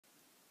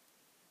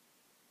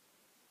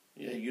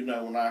Yeah, you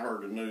know, when I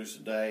heard the news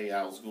today,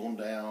 I was going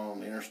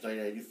down Interstate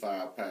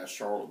 85 past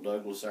Charlotte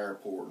Douglas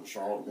Airport in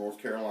Charlotte,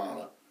 North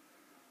Carolina.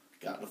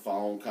 Got the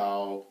phone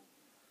call,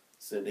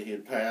 said that he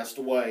had passed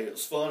away. It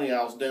was funny,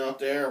 I was down at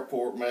the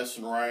airport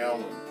messing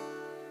around and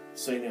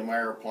seen them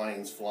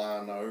airplanes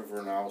flying over,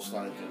 and I was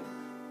thinking,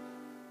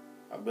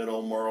 I bet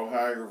old Merle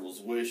Haggard was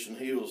wishing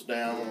he was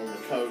down on the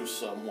coast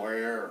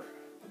somewhere,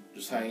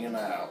 just hanging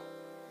out.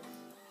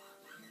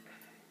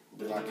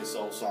 Be like this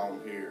old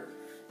song here.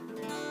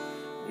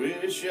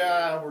 Wish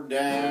I were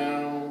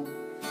down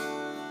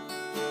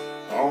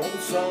on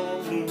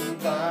some blue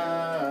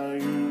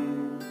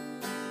bayou,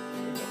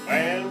 with a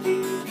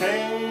bamboo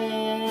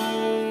cane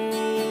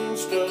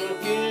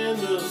stuck in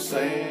the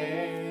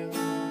sand.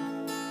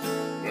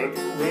 But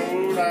the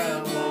road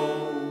I'm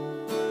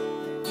on,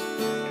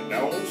 it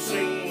don't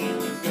seem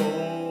to go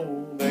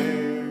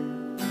there.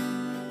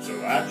 So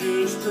I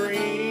just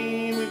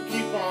dream and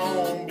keep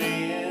on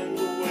being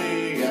the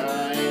way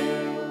I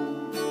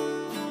am.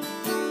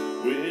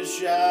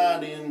 Wish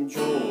I'd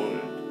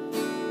enjoyed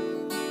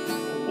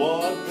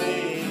what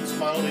makes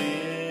my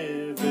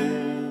living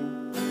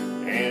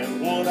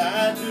and what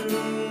I do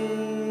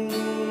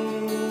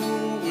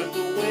with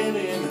the wind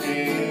in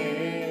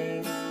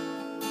hand.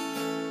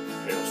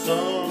 Hell,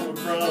 some would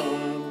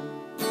run,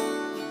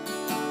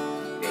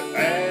 but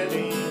that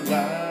ain't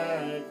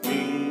like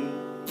me.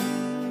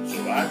 So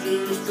I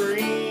just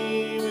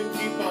dream and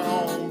keep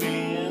on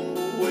being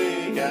the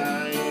way I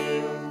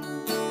am.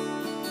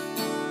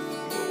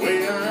 The way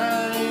I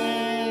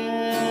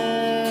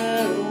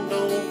am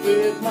don't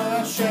fit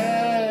my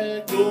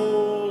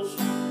shackles.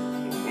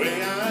 The way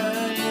I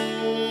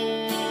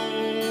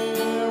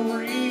am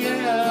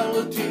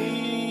reality,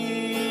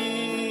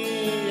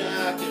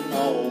 I can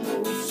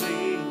almost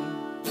see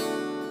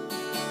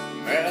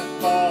that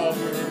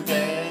barber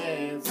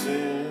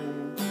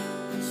dancing.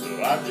 So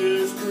I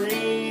just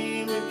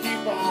dream and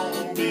keep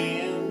on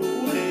being the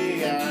way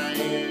I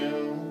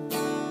am.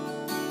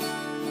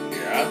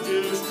 Yeah, I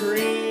just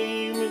dream